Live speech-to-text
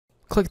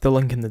click the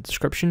link in the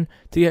description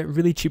to get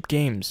really cheap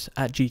games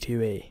at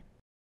G2A.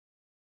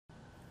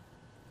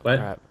 What?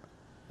 Crap.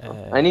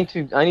 I need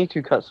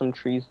to cut some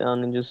trees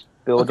down and just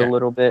build Okay. a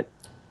little bit.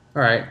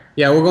 All right.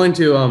 Yeah, we're going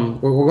to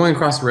we're going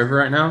across the river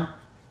right now.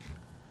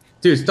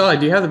 Dude, Stalli,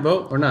 do you have the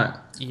boat or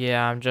not?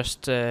 Yeah, I'm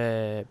just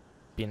being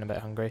a bit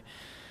hungry.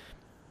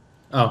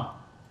 Oh.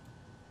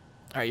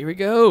 Alright, here we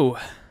go.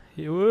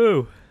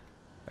 Woo.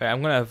 Alright,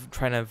 I'm gonna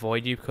try and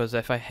avoid you because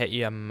if I hit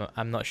you,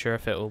 I'm not sure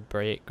if it will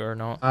break or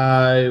not.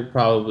 I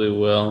probably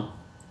will.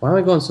 Why am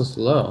I going so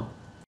slow?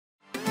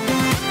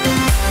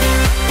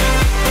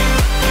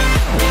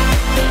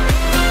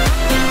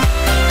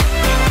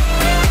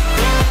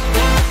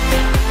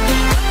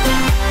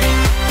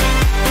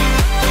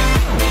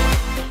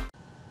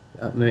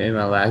 Am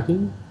I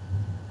lagging?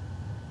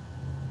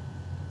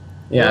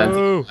 Yeah.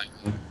 Whoa.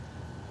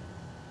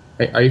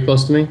 Hey, are you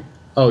close to me?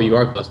 Oh, you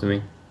are close to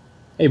me.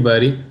 Hey,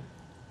 buddy.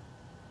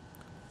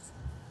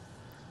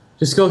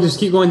 Just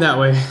keep going that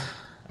way.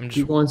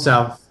 Keep going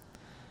south.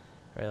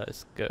 Right,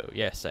 let's go.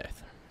 Yeah,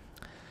 south.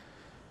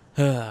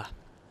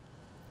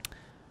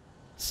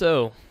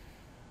 So,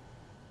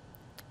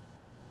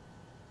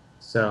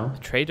 the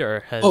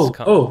trader has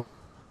come. Oh,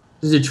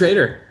 there's a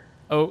trader.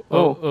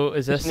 Oh,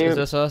 is this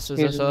us? Is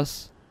this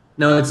us?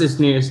 No, it's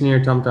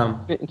near Tum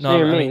Tum. It's No,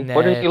 near I me. mean,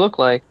 What does he look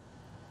like?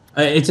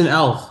 It's an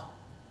elf,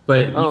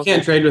 but you okay.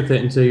 can't trade with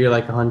it until you're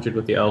like 100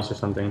 with the elves or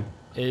something.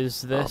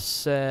 Is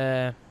this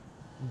the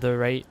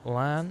right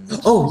land?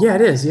 Oh, yeah,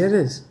 it is. Yeah, it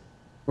is.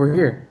 We're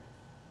here.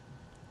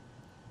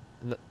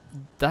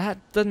 That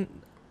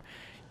didn't.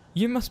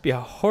 You must be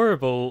a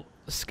horrible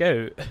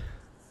scout.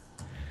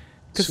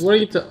 So what are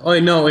you? Oh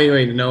no!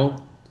 Wait! No!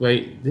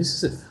 Wait!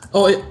 This is.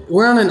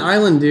 We're on an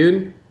island,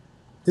 dude.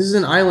 This is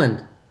an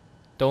island.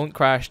 Don't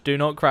crash. Do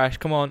not crash.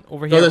 Come on,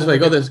 over here. Go this way.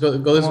 Go this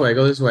way.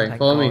 Go this way. Thank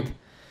Follow me. God.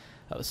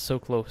 That was so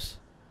close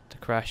to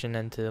crashing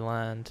into the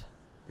land.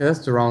 Yeah,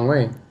 that's the wrong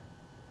way.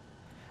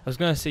 I was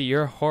gonna say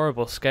you're a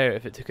horrible scout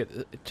if it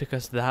took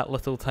us that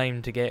little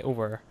time to get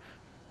over.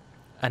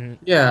 And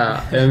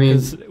yeah, I mean,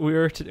 'cause we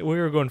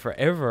were going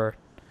forever.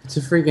 It's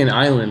a freaking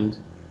island.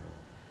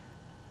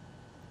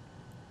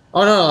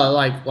 Oh no!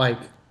 Like,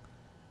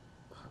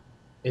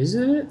 is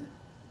it?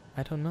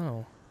 I don't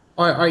know.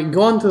 All right,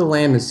 go onto the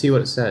land and see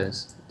what it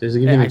says. Does it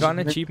give you Yeah, an I got an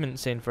achievement? achievement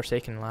saying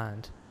Forsaken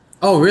Land.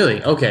 Oh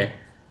really? Okay.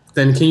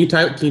 Then can you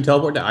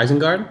teleport to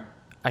Isengard?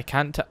 I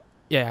can't.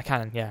 Yeah, I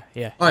can.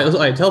 Yeah. All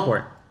right,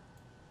 teleport.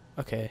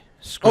 Okay.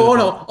 Screw Oh the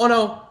no! bot. Oh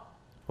no!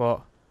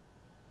 What?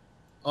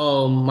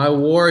 Oh, my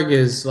warg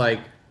is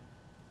like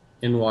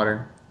in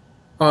water.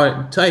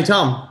 Oh, hey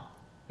Tom.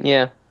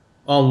 Yeah.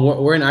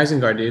 We're in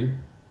Isengard, dude.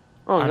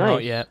 Oh, I'm nice.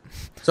 not yet.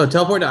 So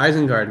teleport to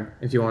Isengard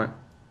if you want.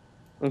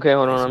 Okay,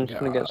 hold on. I'm just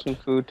gonna get some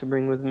food to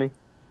bring with me.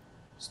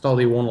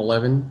 Stalli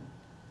 111.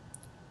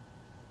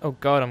 Oh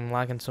God, I'm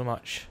lagging so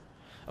much.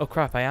 Oh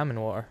crap, I am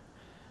in water.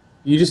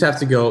 You just have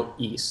to go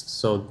east.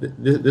 So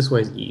this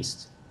way is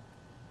east.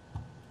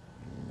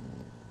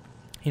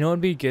 You know, it'd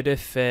be good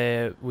if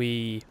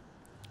we.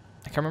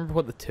 I can't remember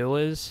what the tool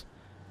is.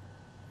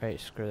 Right,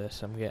 screw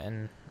this. I'm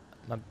getting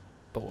my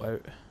boat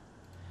out.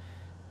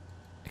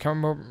 I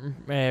can't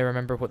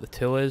remember what the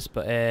tool is,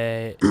 but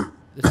it's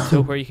a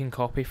tool where you can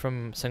copy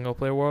from single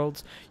player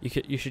worlds.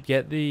 You should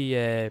get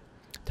the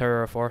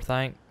Tower of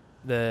Orthanc.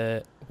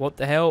 What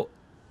the hell?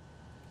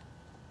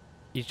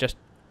 He's just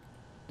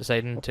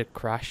deciding to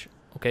crash.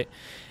 Okay.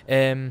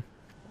 Where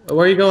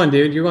are you going,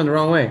 dude? You're going the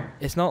wrong way.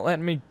 It's not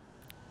letting me.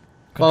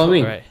 Follow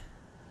me. Right.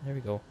 There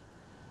we go.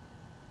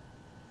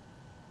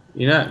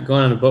 You're not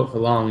going on a boat for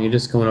long. You're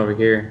just going over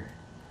here.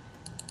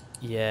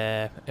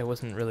 Yeah, it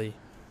wasn't really.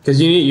 Cause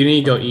you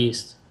need to go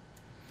east.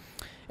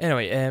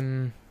 Anyway,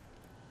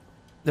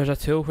 there's a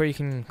tool where you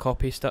can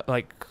copy stuff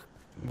like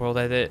world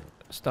edit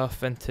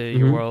stuff into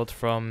your world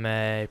from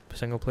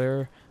single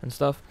player and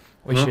stuff.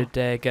 We should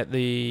get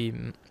the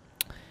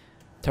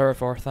Tower of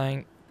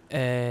Orthanc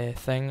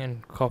thing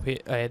and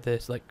copy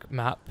this like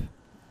map.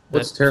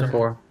 What's Terra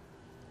for?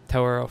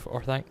 Tower of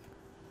Orthanc.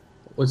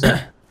 What's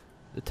that?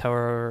 The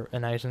tower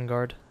in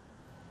Isengard.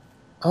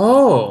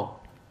 Oh.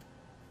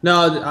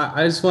 No,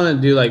 I just want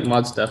to do like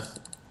mod stuff.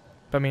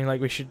 But I mean, like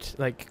we should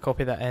like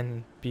copy that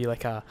in, be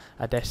like a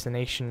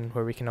destination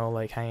where we can all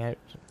like hang out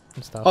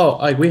and stuff.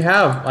 Oh, we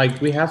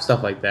have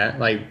stuff like that.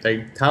 Like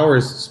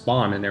towers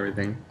spawn and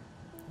everything.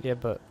 Yeah,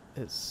 but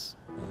it's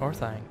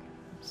Orthanc.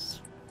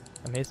 It's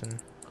amazing.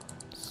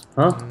 It's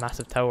Huh? a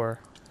massive tower.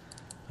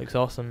 Looks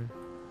awesome.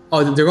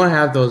 Oh, they're gonna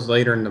have those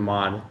later in the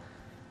mod.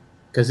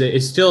 Cause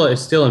it's still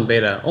in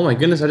beta. Oh my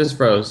goodness, I just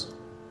froze.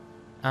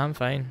 I'm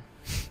fine.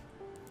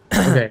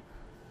 Okay.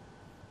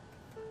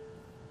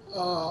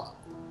 Oh,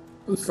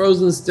 I'm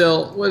frozen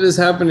still. What is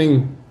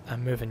happening?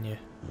 I'm moving you.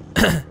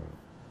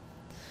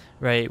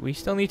 Right, we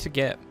still need to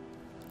get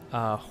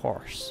a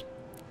horse.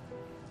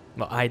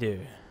 Well, I do.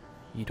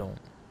 You don't.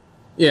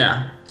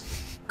 Yeah.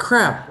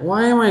 Crap.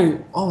 Why am I...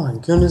 Oh my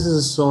goodness, this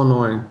is so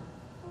annoying.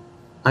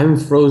 I'm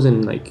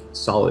frozen, like,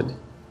 solid.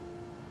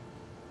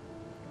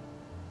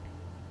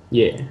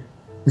 Yeah.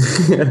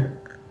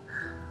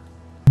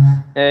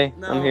 Hey,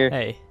 No. I'm here.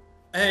 Hey.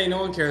 Hey, no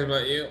one cares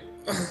about you.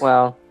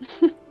 Wow.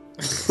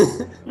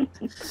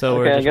 So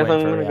we're Okay, I just guess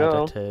waiting I'm for gonna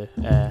go. Rayada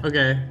to.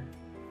 Okay.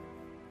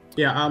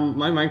 Yeah,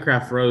 my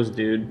Minecraft froze,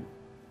 dude.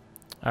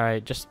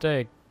 Alright, just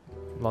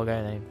log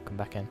out and come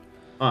back in.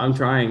 I'm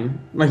trying.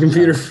 My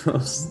computer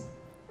froze.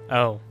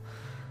 Oh.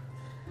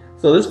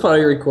 So this part of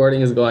your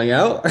recording is going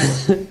out.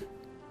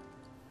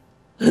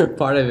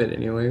 Part of it,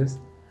 anyways.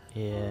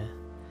 Yeah.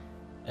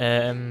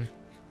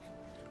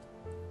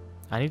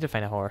 I need to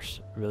find a horse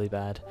really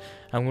bad.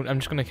 I'm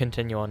just gonna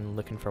continue on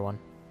looking for one.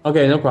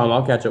 Okay, no problem.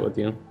 I'll catch up with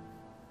you.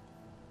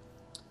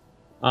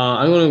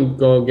 I'm gonna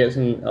go get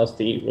something else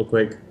to eat real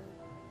quick.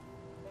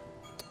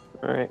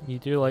 All right. You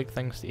do like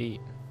things to eat.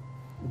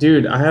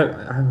 Dude, I have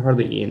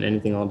hardly eaten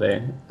anything all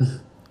day.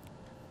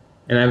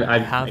 And I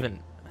haven't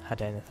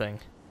had anything.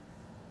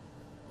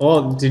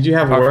 Well, did you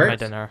have Apart work? from my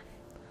dinner.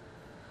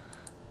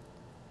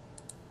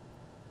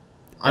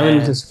 I'm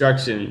in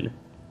construction.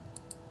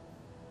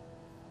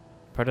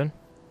 Pardon?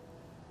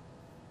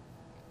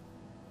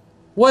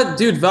 What?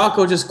 Dude,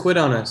 Valco just quit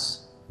on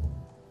us.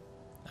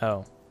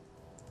 Oh.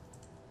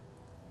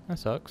 That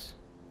sucks.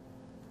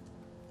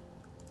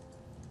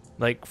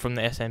 Like, from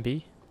the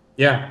SMP?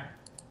 Yeah.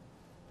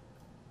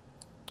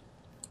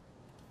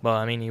 Well,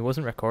 I mean, he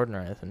wasn't recording or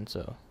anything,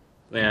 so...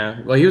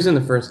 Yeah. Well, he was in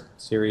the first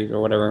series or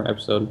whatever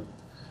episode.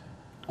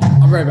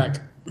 I'll be right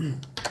back.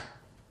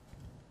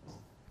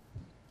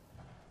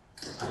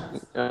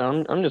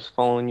 I'm just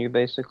following you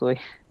basically.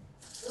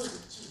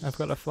 I've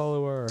got a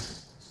follower.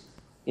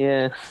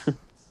 Yeah.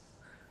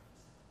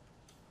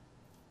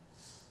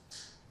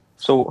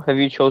 So, have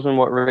you chosen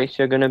what race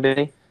you're gonna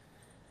be?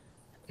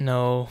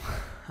 No,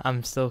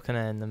 I'm still kind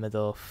of in the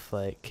middle of,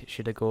 like,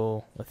 should I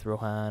go with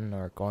Rohan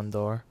or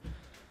Gondor?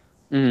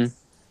 Mm.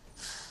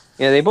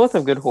 Yeah, they both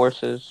have good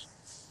horses.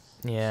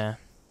 Yeah.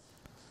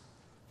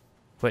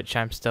 Which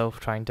I'm still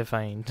trying to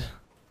find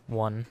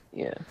one.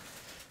 Yeah.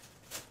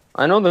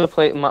 I know the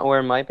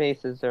where my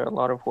base is, there are a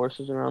lot of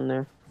horses around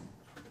there.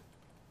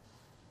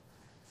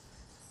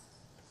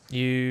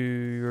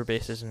 Your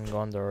base is in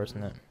Gondor,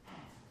 isn't it?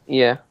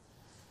 Yeah.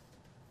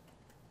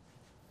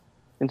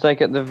 It's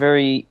like at the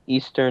very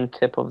eastern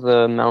tip of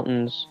the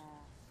mountains.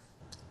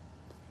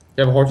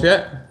 You have a horse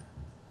yet?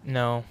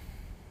 No.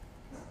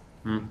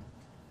 Hmm.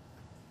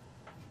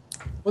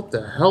 What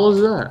the hell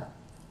is that?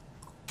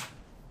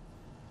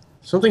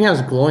 Something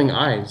has glowing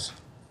eyes.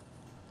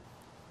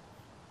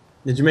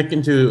 Did you make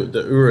into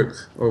the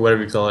Uruk, or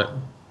whatever you call it?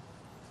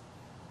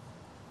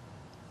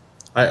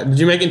 Did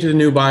you make into the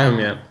new biome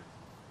yet?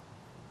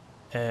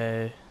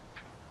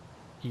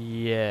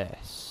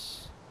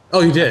 Yes.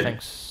 Oh, you did?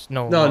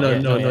 No, No, not no,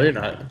 yet, no, not no, yet.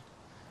 you're not.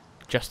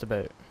 Just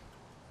about.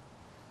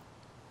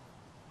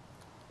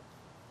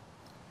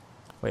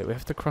 Wait, we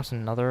have to cross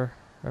another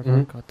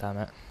river? God damn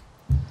it.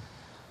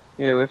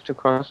 Yeah, we have to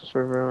cross this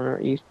river on our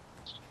east.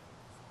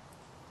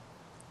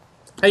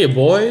 Hey,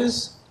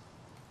 boys.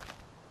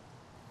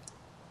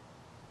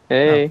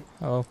 Hey.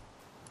 Oh.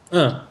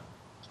 Uh.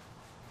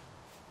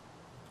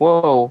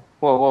 Whoa,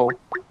 whoa, whoa.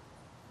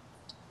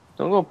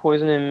 Don't go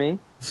poisoning me.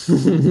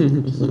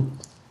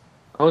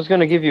 I was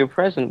gonna give you a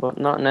present, but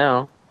not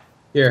now.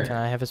 Here. Can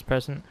I have his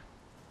present?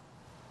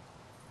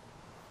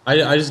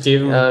 I just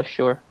gave him.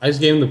 Sure. I just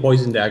gave him the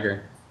poison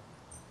dagger.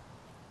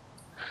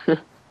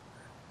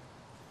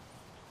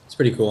 It's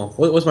pretty cool.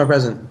 What's my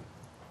present?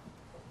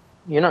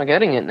 You're not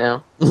getting it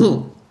now.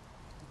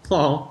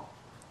 Oh.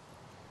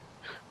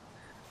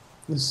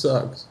 This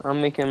sucks.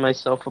 I'm making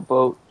myself a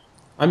boat.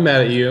 I'm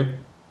mad at you.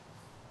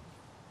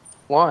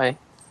 Why?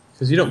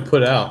 Because you don't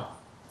put out.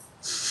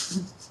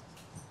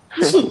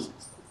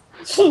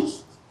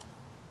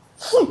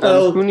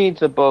 Who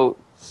needs a boat?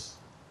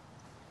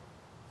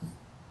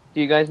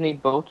 Do you guys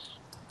need boats?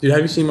 Dude,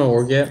 have you seen my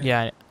work yet?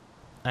 Yeah,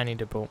 I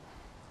need a boat.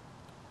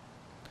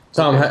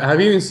 Tom, Okay. have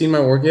you even seen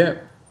my work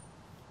yet?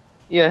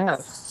 Yeah, I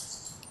have.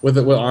 With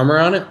armor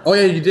on it? Oh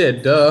yeah, you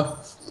did. Duh.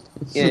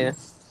 Yeah.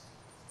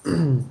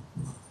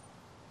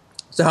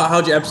 So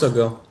how'd your episode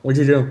go?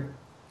 What'd you do?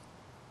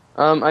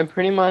 I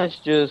pretty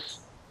much just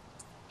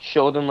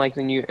showed them like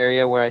the new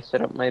area where I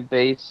set up my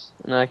base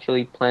and I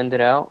actually planned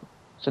it out.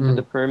 So did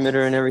the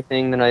perimeter and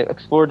everything. Then I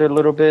explored it a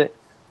little bit,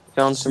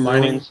 found some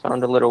Mining? ruins,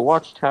 found a little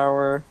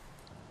watchtower.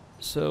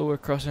 So we're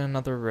crossing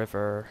another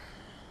river.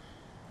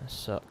 This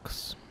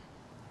sucks.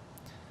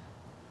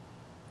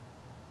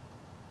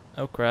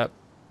 Oh crap.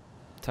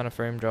 Ton of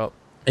frame drop.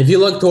 If you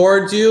look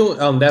towards you,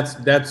 that's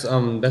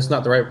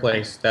not the right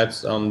place.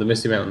 That's the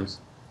Misty Mountains.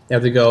 You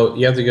have to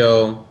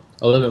go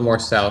a little bit more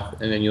south,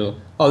 and then you'll.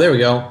 Oh, there we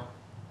go.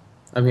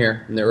 I'm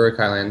here in the Uruk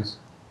Highlands.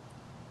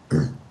 All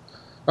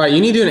right,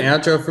 you need to do an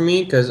outro for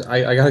me because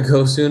I gotta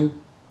go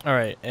soon. All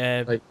right.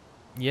 Like-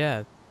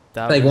 yeah.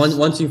 That Like was,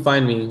 once you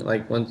find me,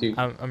 like once you.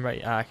 I'm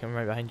right. I'm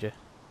right behind you.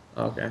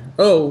 Okay.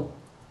 Oh.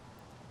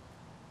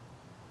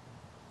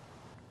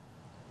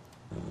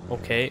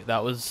 Okay,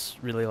 that was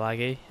really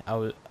laggy.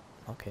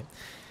 Okay.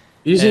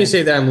 You just need to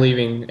say that I'm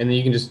leaving, and then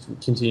you can just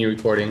continue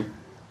recording.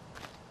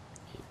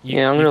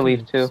 Yeah, I'm you gonna can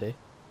leave too. say.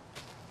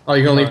 Oh,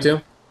 you're gonna leave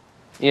too?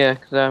 Yeah,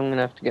 because I'm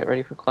gonna have to get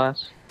ready for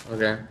class.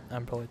 Okay.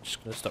 I'm probably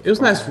just gonna stop. It was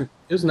nice. recording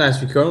It was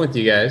nice recording with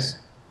you guys.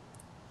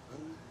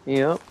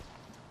 Yep.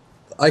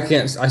 I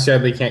can't. I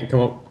sadly can't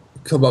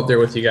come up there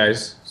with you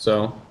guys.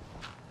 So now.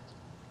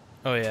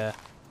 Oh yeah.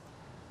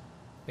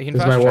 We can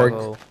because fast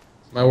travel.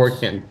 my work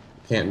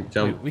can't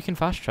jump. We can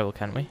fast travel,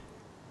 can't we?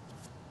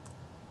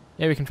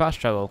 Yeah, we can fast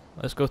travel.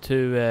 Let's go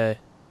to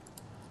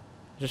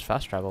just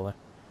fast travel there.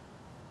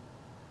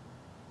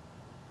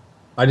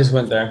 I just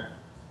went there.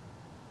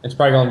 It's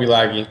probably gonna be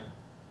laggy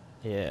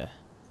Yeah.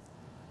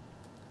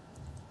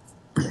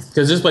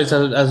 because this place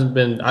hasn't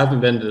been. I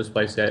haven't been to this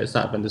place yet. It's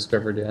not been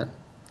discovered yet.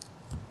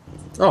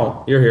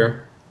 Oh, you're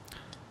here.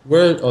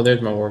 Where? Oh,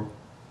 there's my work.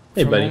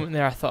 Hey, For a buddy. moment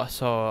there, I thought I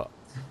saw.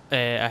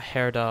 I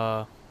heard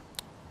a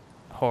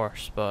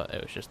horse, but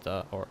it was just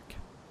a orc.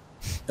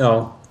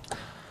 Oh.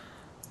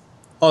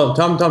 Oh,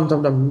 Tom.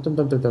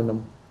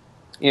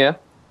 Yeah.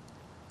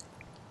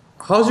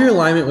 How's your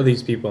alignment with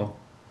these people?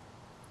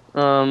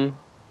 I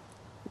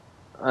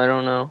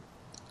don't know.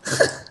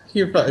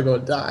 You're probably gonna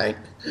die.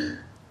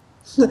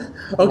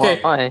 Okay.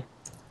 Why?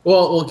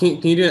 Well,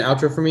 can you do an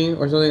outro for me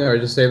or something, or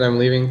just say that I'm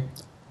leaving?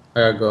 I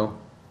gotta go.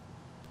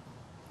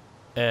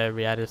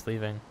 Rayada's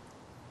leaving.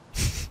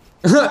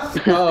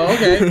 Oh,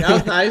 okay. That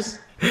was nice.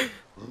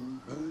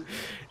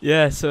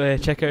 Yeah, so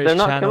check out They're his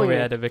not channel, killing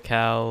it. Rayada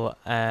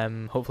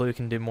Bacal. Hopefully we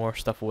can do more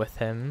stuff with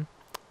him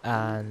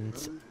and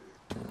the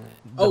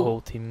Oh.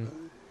 whole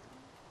team.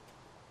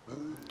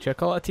 Should I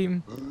call it a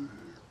team?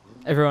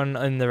 Everyone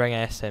in the Ring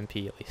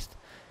SMP at least.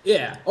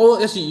 Yeah.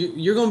 Oh, actually,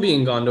 you're gonna be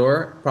in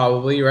Gondor,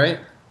 probably, right?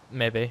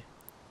 Maybe.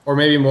 Or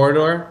maybe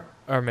Mordor,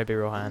 Or maybe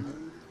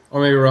Rohan.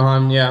 or maybe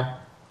Rohan. Yeah,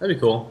 that'd be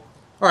cool.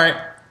 All right.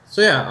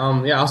 So yeah,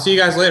 I'll see you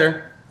guys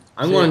later.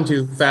 I'm See going ya.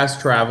 to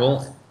fast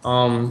travel,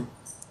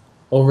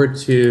 over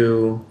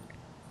to.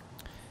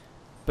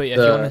 But yeah, if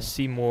you want to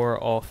see more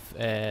of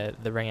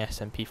the Ring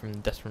SMP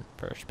from different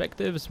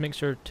perspectives, make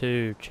sure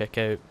to check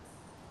out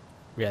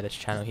Rayada's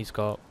channel. He's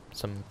got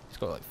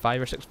like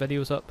 5 or 6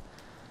 videos up.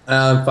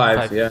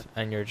 Five, yeah.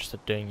 And you're just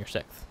doing your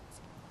 6th.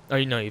 Oh,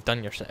 you know, you've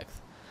done your 6th.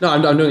 No,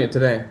 I'm doing it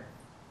today.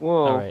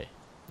 Whoa. Alright.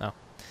 No.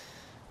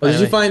 Oh, did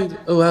you Anyway. find?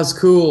 Oh, that's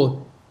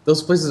cool.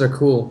 Those places are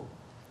cool.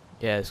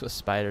 Yeah, it's got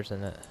spiders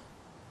in it.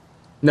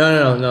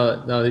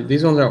 No.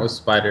 These ones aren't with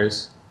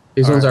spiders.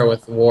 These ones are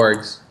with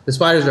wargs. The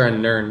spiders are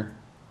in Nern,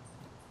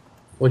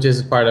 which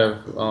is part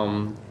of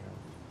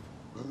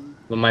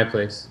my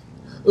place.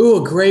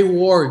 Ooh, a gray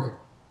warg.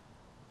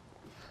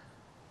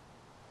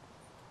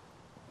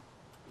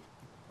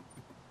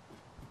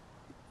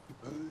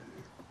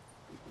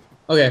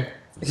 Okay.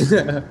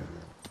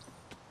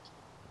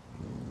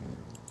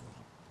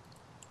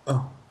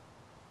 Oh.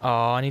 Oh,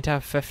 I need to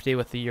have 50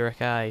 with the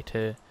Uric Eye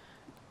too.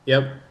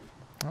 Yep.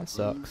 That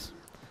sucks.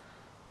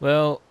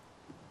 Well,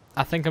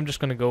 I think I'm just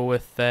gonna go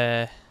with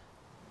the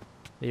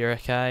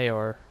Uric Eye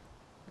or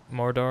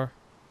Mordor.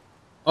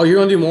 Oh, you're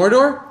gonna do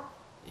Mordor?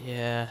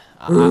 Yeah,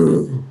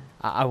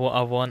 I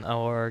want a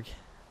org.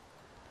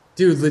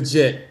 Dude,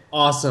 legit.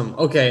 Awesome.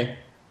 Okay.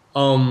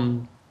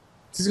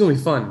 This is gonna be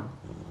fun.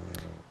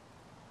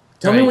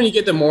 Tell me Right. when you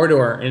get to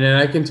Mordor, and then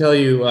I can tell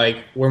you,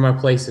 like, where my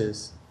place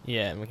is.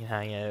 Yeah, and we can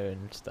hang out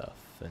and stuff.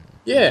 And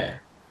Yeah.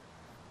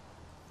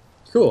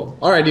 Cool.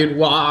 Alright, dude.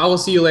 Well, I will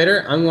see you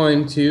later. I'm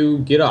going to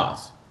get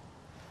off.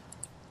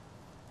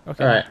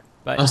 okay. Alright.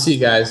 Bye. I'll see you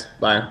guys.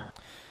 Bye.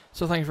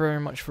 So thank you very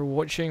much for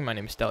watching. My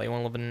name is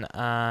Stalli111,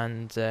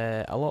 and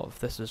a lot of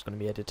this is going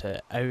to be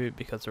edited out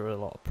because there were a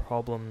lot of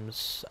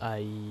problems,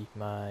 i.e.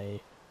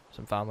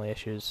 some family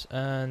issues,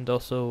 and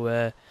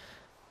also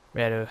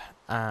Rayada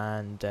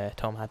and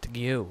Tom had to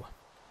go.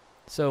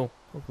 So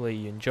hopefully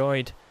you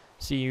enjoyed.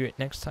 See you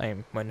next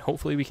time when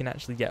hopefully we can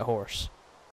actually get a horse.